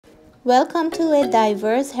Welcome to a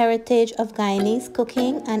diverse heritage of Guyanese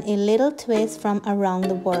cooking and a little twist from around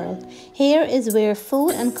the world. Here is where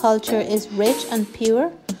food and culture is rich and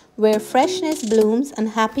pure, where freshness blooms and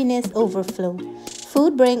happiness overflow.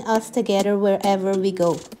 Food brings us together wherever we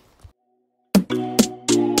go.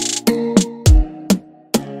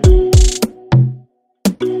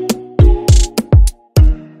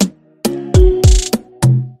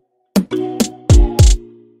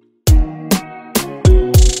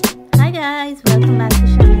 Hi guys, welcome back to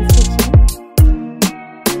Shaman's Kitchen.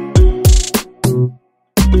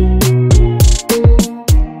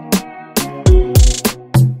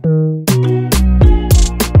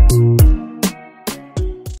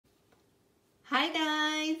 Hi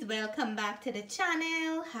guys, welcome back to the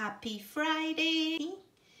channel. Happy Friday.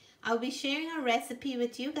 I'll be sharing a recipe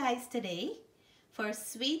with you guys today for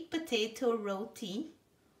sweet potato roti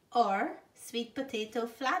or sweet potato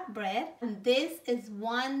flatbread. And this is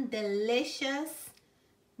one delicious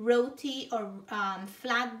roti or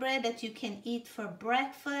flatbread that you can eat for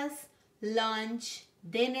breakfast, lunch,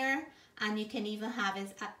 dinner, and you can even have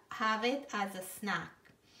it as a snack.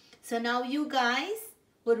 So now you guys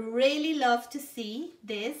would really love to see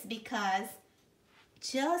this because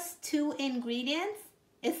just 2 ingredients,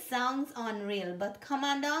 it sounds unreal, but come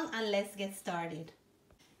on down and let's get started.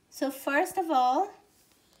 So first of all,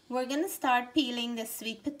 we're gonna start peeling the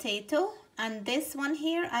sweet potato, and this one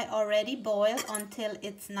here I already boiled until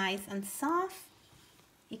it's nice and soft.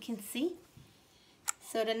 You can see.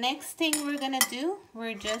 So the next thing we're gonna do,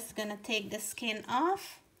 we're just gonna take the skin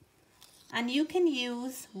off. And you can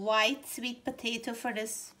use white sweet potato for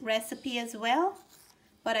this recipe as well.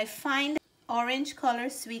 But I find orange color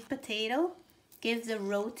sweet potato gives the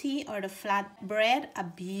roti or the flatbread a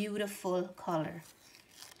beautiful color.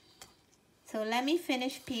 So let me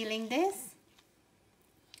finish peeling this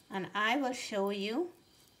and I will show you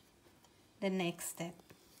the next step.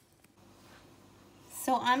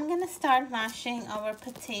 So I'm gonna start mashing our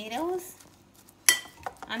potatoes.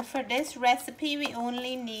 And for this recipe, we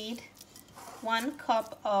only need 1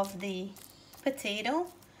 cup of the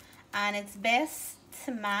potato, and it's best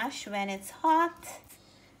to mash when it's hot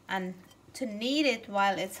and to knead it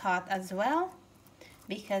while it's hot as well,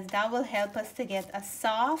 because that will help us to get a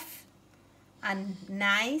soft and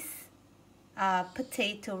nice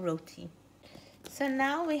potato roti. So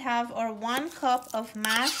now we have our 1 cup of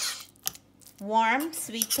mashed warm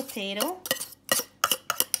sweet potato.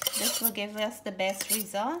 This will give us the best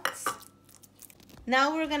results.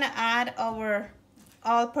 Now we're gonna add our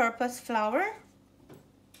all-purpose flour.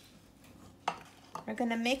 We're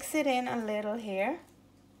gonna mix it in a little here.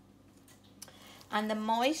 And the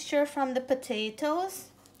moisture from the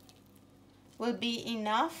potatoes will be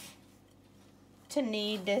enough to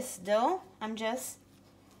knead this dough. I'm just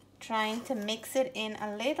trying to mix it in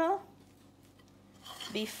a little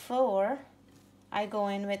before I go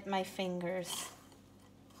in with my fingers.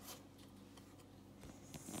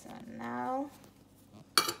 So now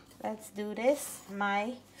let's do this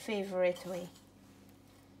my favorite way.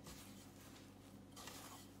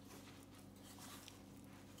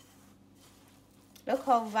 Look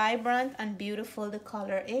how vibrant and beautiful the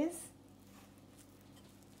color is.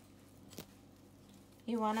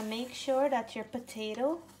 You want to make sure that your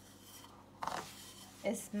potato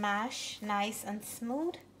is mashed nice and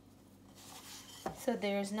smooth so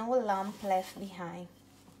there's no lump left behind.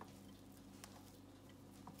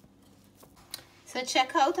 So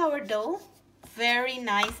check out our dough, very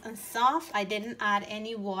nice and soft. I didn't add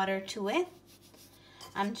any water to it.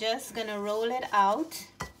 I'm just gonna roll it out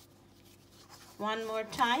one more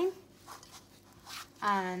time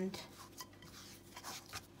and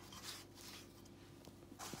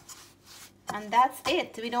that's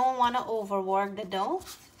it. We don't want to overwork the dough.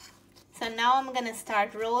 So now I'm gonna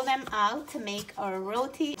start roll them out to make our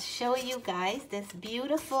roti. Show you guys this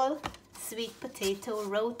beautiful sweet potato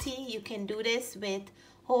roti. You can do this with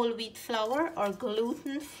whole wheat flour or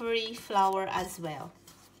gluten-free flour as well.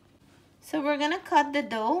 So we're gonna cut the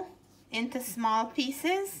dough into small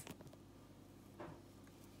pieces.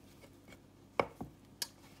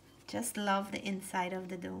 Just love the inside of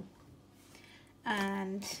the dough.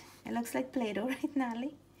 And it looks like Play-Doh, right,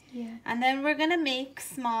 Natalie? Yeah. And then we're gonna make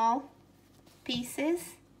small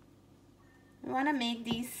pieces. We wanna make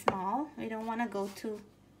these small. We don't wanna go too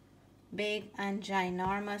big and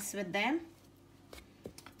ginormous with them.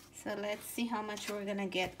 So let's see how much we're gonna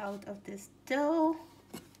get out of this dough.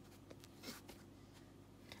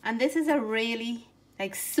 And this is a really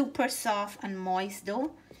like super soft and moist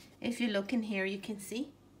dough. If you look in here, you can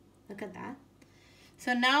see. Look at that.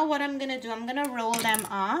 So now what I'm gonna do, I'm gonna roll them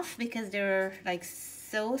off because they're like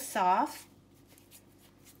so soft.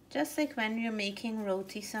 just like when you're making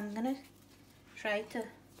roti. So I'm gonna try to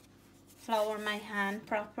flour my hand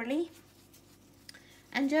properly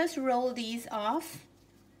and just roll these off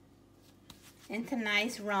into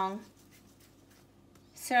nice round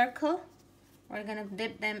circle. We're gonna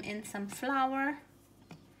dip them in some flour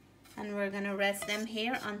and we're gonna rest them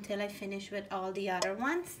here until I finish with all the other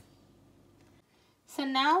ones. So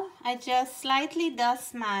now I just slightly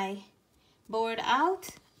dust my board out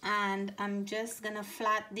and I'm just gonna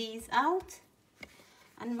flat these out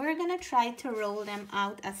and we're gonna try to roll them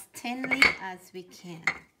out as thinly as we can.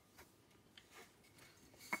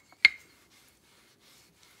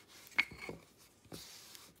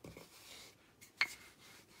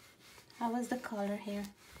 How is the color here?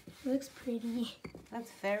 Looks pretty.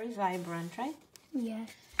 That's very vibrant, right? Yeah.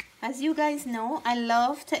 As you guys know, I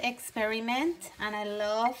love to experiment and I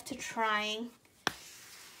love to try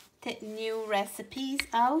new recipes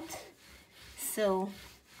out. So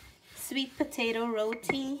sweet potato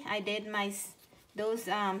roti, I did those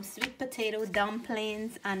sweet potato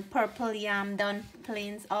dumplings and purple yam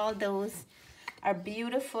dumplings. All those are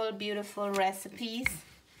beautiful, beautiful recipes.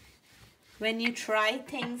 When you try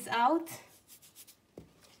things out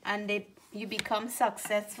and you become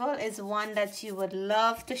successful, is one that you would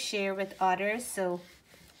love to share with others. So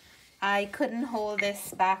I couldn't hold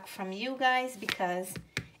this back from you guys because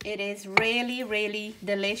it is really, really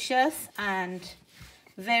delicious and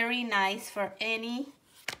very nice for any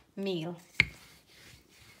meal.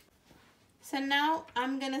 So now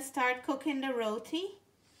I'm gonna start cooking the roti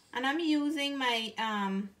and I'm using my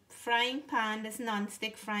frying pan, this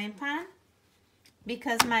non-stick frying pan,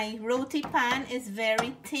 because my roti pan is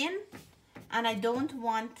very thin and I don't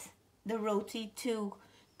want the roti to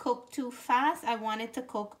cook too fast. I want it to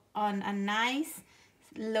cook on a nice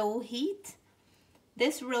low heat.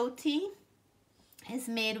 This roti is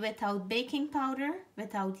made without baking powder,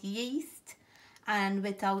 without yeast, and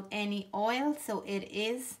without any oil. So it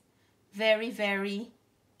is very, very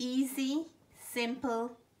easy,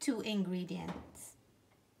 simple, 2 ingredients.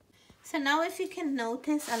 So now if you can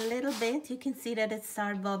notice a little bit, you can see that it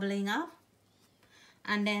starts bubbling up.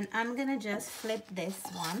 And then I'm gonna just flip this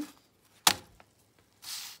one.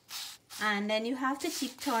 And then you have to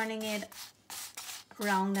keep turning it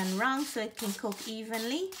round and round so it can cook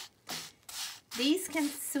evenly. These can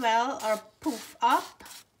swell or poof up,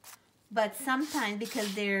 but sometimes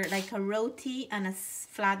because they're like a roti and a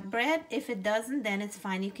flatbread, if it doesn't, then it's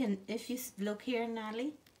fine. You can, if you look here,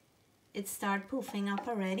 Natalie, it start poofing up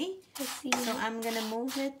already. So I'm gonna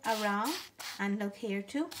move it around and look here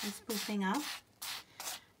too, it's poofing up,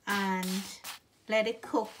 and let it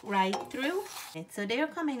cook right through. So they're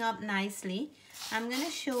coming up nicely. I'm gonna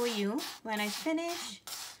show you when I finish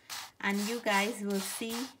and you guys will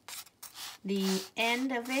see the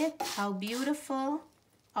end of it, how beautiful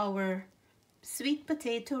our sweet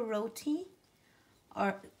potato roti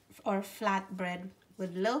or flatbread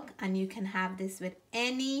would look, and you can have this with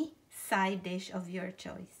any side dish of your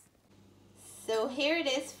choice. So here it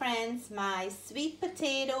is, friends, my sweet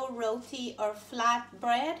potato roti or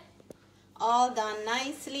flatbread, all done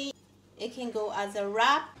nicely. It can go as a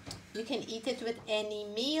wrap. You can eat it with any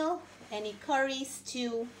meal, any curry,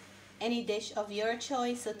 stew, any dish of your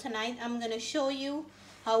choice. So tonight I'm going to show you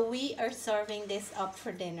how we are serving this up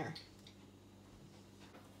for dinner.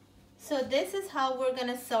 So this is how we're going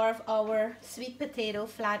to serve our sweet potato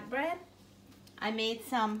flatbread. I made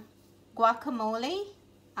some guacamole,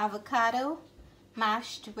 avocado,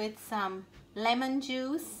 mashed with some lemon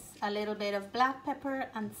juice, a little bit of black pepper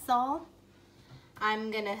and salt.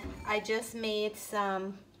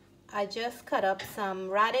 I just cut up some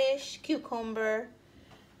radish, cucumber,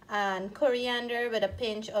 and coriander with a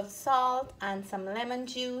pinch of salt and some lemon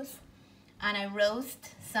juice. And I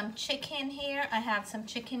roast some chicken here. I have some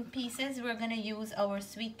chicken pieces. We're gonna use our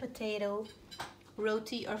sweet potato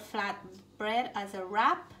roti or flatbread as a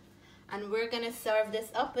wrap. And we're gonna serve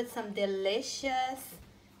this up with some delicious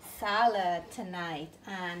salad tonight.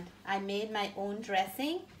 And I made my own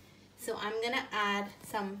dressing. So I'm gonna add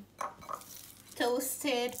some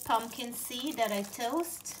toasted pumpkin seed that I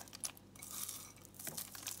toast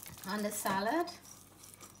on the salad.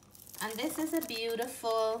 And this is a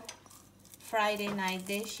beautiful Friday night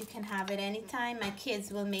dish. You can have it anytime. My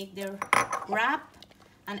kids will make their wrap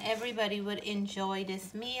and everybody would enjoy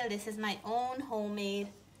this meal. This is my own homemade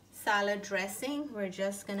salad dressing. We're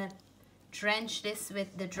just gonna drench this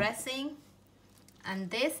with the dressing.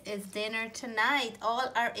 And this is dinner tonight.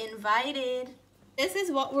 All are invited. This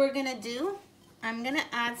is what we're gonna do. I'm gonna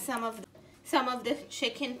add some of the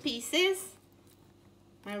chicken pieces,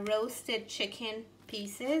 my roasted chicken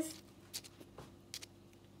pieces,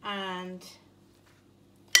 and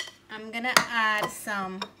I'm gonna add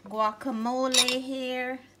some guacamole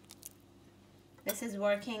here. This is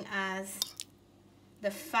working as the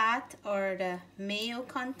fat or the mayo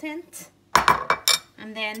content.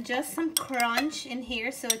 And then just some crunch in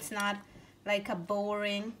here so it's not like a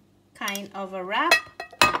boring kind of a wrap.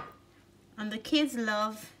 And the kids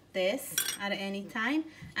love this at any time.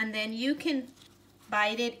 And then you can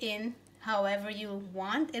bite it in however you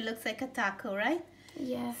want. It looks like a taco, right?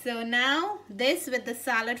 Yeah. So now this with the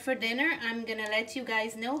salad for dinner, I'm gonna let you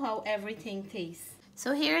guys know how everything tastes.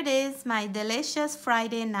 So here it is, my delicious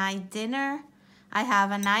Friday night dinner. I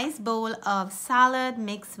have a nice bowl of salad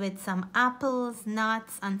mixed with some apples,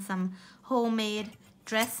 nuts, and some homemade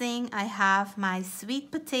dressing. I have my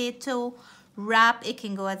sweet potato wrap. It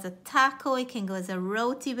can go as a taco, it can go as a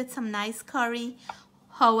roti with some nice curry,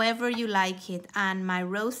 however you like it. And my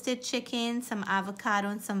roasted chicken, some avocado,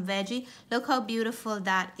 and some veggie. Look how beautiful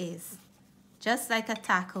that is. Just like a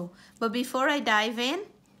taco. But before I dive in,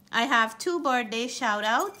 I have 2 birthday shout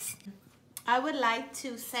outs. I would like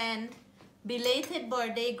to send belated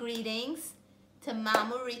birthday greetings to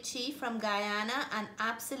Mamu Richie from Guyana, an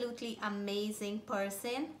absolutely amazing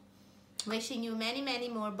person. Wishing you many, many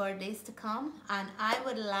more birthdays to come. And I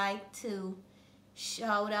would like to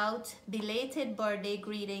shout out belated birthday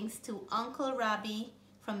greetings to Uncle Robbie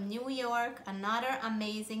from New York, another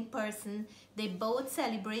amazing person. They both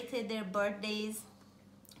celebrated their birthdays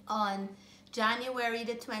on January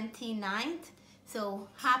the 29th. So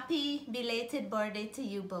happy belated birthday to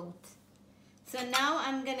you both. So now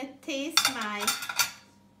I'm gonna taste my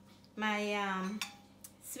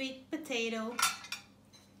sweet potato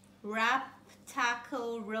wrap,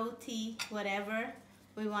 taco, roti, whatever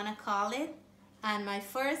we want to call it. And my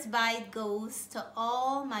first bite goes to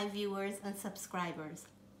all my viewers and subscribers.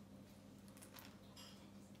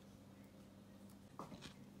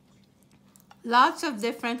 Lots of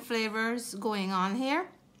different flavors going on here.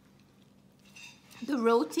 The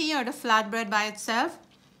roti or the flatbread by itself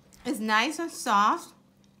is nice and soft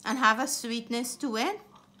and have a sweetness to it.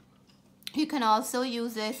 You can also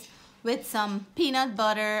use this with some peanut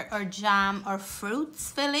butter or jam or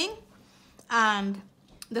fruits filling. And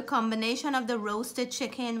the combination of the roasted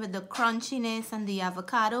chicken with the crunchiness and the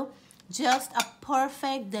avocado, just a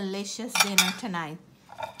perfect, delicious dinner tonight.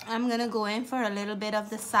 I'm gonna go in for a little bit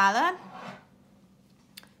of the salad.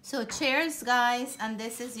 So cheers, guys, and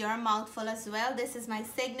this is your mouthful as well. This is my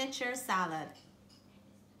signature salad.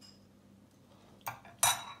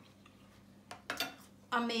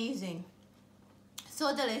 Amazing.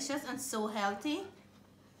 So delicious and so healthy.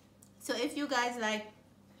 So if you guys like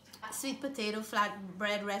sweet potato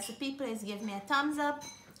flatbread recipe, please give me a thumbs up.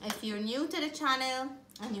 If you're new to the channel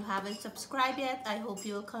and you haven't subscribed yet, I hope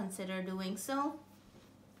you'll consider doing so.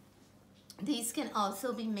 These can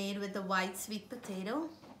also be made with the white sweet potato.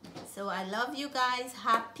 So I love you guys.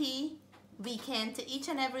 Happy weekend to each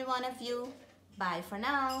and every one of you. Bye for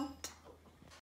now.